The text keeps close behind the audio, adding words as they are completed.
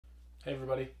Hey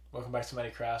everybody, welcome back to Many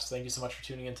Crafts. Thank you so much for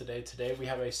tuning in today. Today we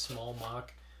have a small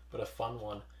mock, but a fun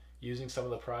one, using some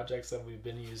of the projects that we've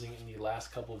been using in the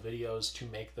last couple of videos to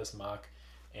make this mock,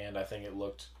 and I think it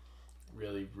looked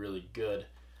really good.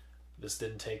 This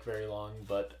didn't take very long,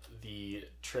 but the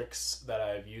tricks that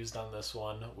I've used on this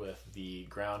one with the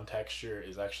ground texture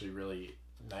is actually really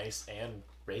nice and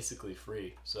basically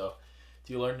free. So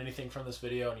if you learned anything from this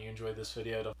video and you enjoyed this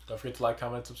video, don't forget to like,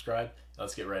 comment, and subscribe.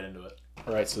 Let's get right into it.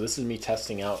 Alright, so this is me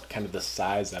testing out kind of the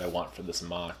size that I want for this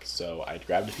mock. So I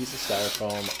grabbed a piece of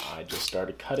styrofoam, I just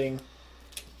started cutting,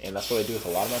 and that's what I do with a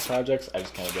lot of my projects. I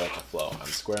just kind of go with the flow. I'm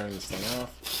squaring this thing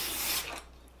off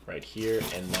right here,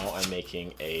 and now I'm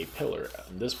making a pillar.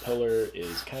 And this pillar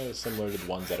is kind of similar to the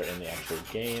ones that are in the actual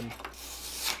game,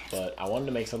 but I wanted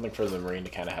to make something for the Marine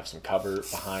to kind of have some cover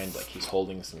behind, like he's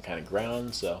holding some kind of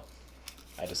ground, so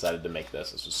I decided to make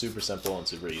this. This was super simple and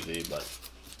super easy, but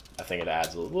I think it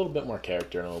adds a little bit more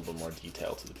character and a little bit more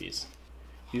detail to the piece.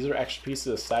 These are extra pieces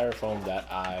of styrofoam that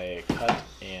I cut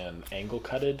and angle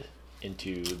cutted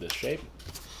into this shape,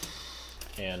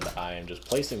 and I am just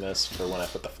placing this for when I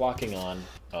put the flocking on.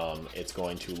 It's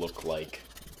going to look like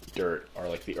dirt, or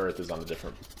like the earth is on a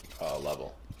different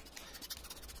level.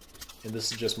 And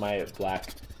this is just my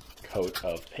black coat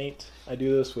of paint. I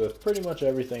do this with pretty much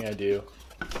everything I do.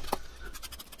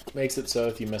 Makes it so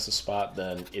if you miss a spot,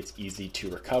 then it's easy to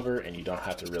recover and you don't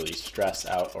have to really stress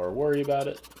out or worry about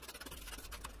it.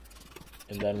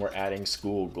 And then we're adding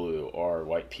school glue or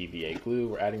white PVA glue.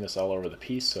 We're adding this all over the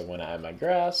piece, so when I add my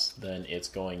grass, then it's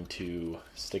going to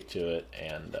stick to it,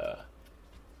 and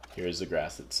here's the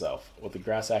grass itself. What the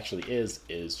grass actually is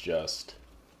just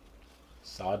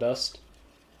sawdust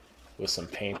with some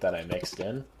paint that I mixed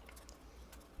in,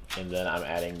 and then I'm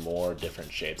adding more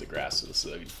different shades of grass. So this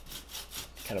is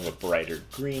kind of a brighter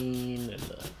green, and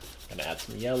gonna add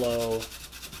some yellow,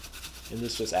 and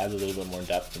this just adds a little bit more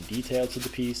depth and detail to the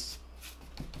piece.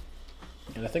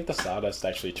 And I think the sawdust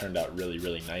actually turned out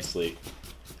really nicely.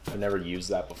 I've never used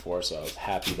that before, so I was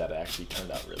happy that it actually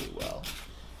turned out really well,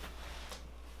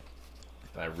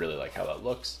 and I really like how that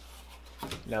looks.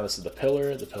 Now this is the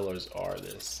pillar. The pillars are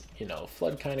this,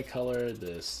 flood kind of color,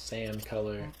 this sand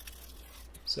color.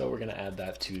 So we're gonna add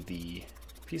that to the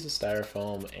piece of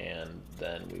styrofoam, and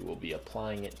then we will be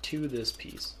applying it to this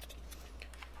piece.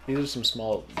 These are some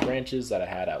small branches that I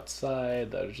had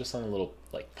outside that are just on a little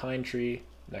pine tree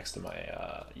next to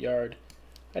my yard.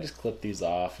 I just clipped these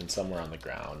off and somewhere on the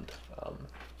ground,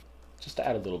 just to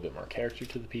add a little bit more character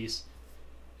to the piece.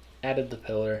 Added the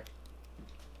pillar,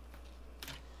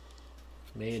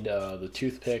 made the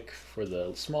toothpick for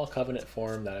the small covenant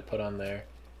form that I put on there.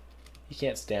 He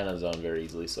can't stand on his own very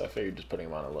easily, so I figured just putting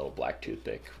him on a little black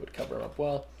toothpick would cover him up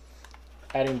well.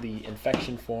 Adding the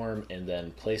infection form and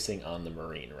then placing on the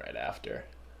Marine right after.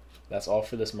 That's all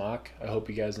for this mock. I hope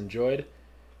you guys enjoyed.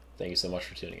 Thank you so much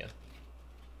for tuning in.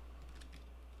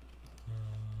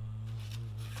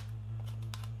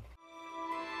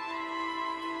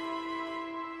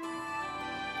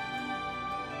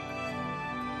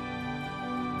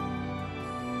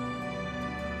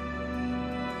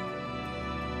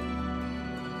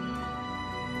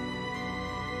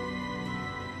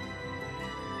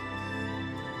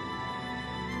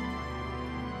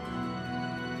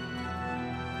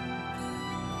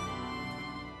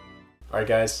 Alright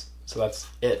guys, so that's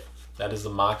it. That is the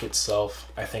mock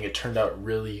itself. I think it turned out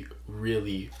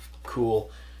really cool.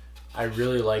 I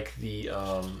really like the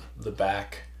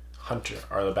back hunter,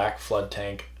 or the back flood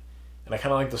tank, and I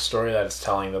kind of like the story that it's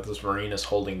telling, that this Marine is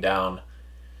holding down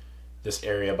this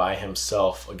area by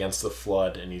himself against the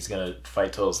flood, and he's gonna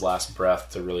fight till his last breath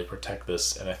to really protect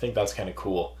this, and I think that's kind of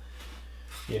cool.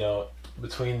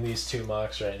 Between these two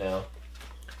mocks right now,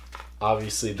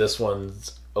 obviously this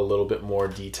one's a little bit more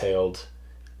detailed,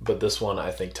 but this one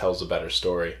I think tells a better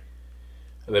story.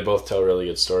 They both tell really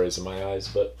good stories in my eyes,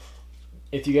 but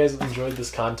if you guys enjoyed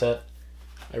this content,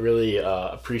 I really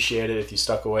appreciate it if you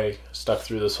stuck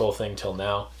through this whole thing till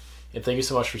now, and thank you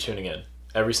so much for tuning in.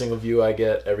 Every single view I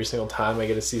get, every single time I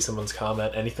get to see someone's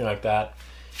comment, anything like that,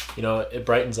 it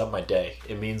brightens up my day.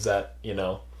 It means that,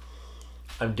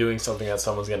 I'm doing something that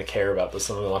someone's going to care about, that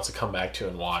someone wants to come back to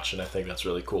and watch, and I think that's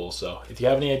really cool. So if you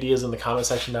have any ideas in the comment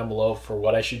section down below for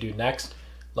what I should do next,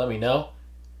 let me know,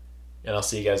 and I'll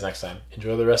see you guys next time.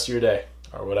 Enjoy the rest of your day,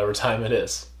 or whatever time it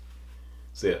is.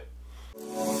 See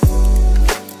ya.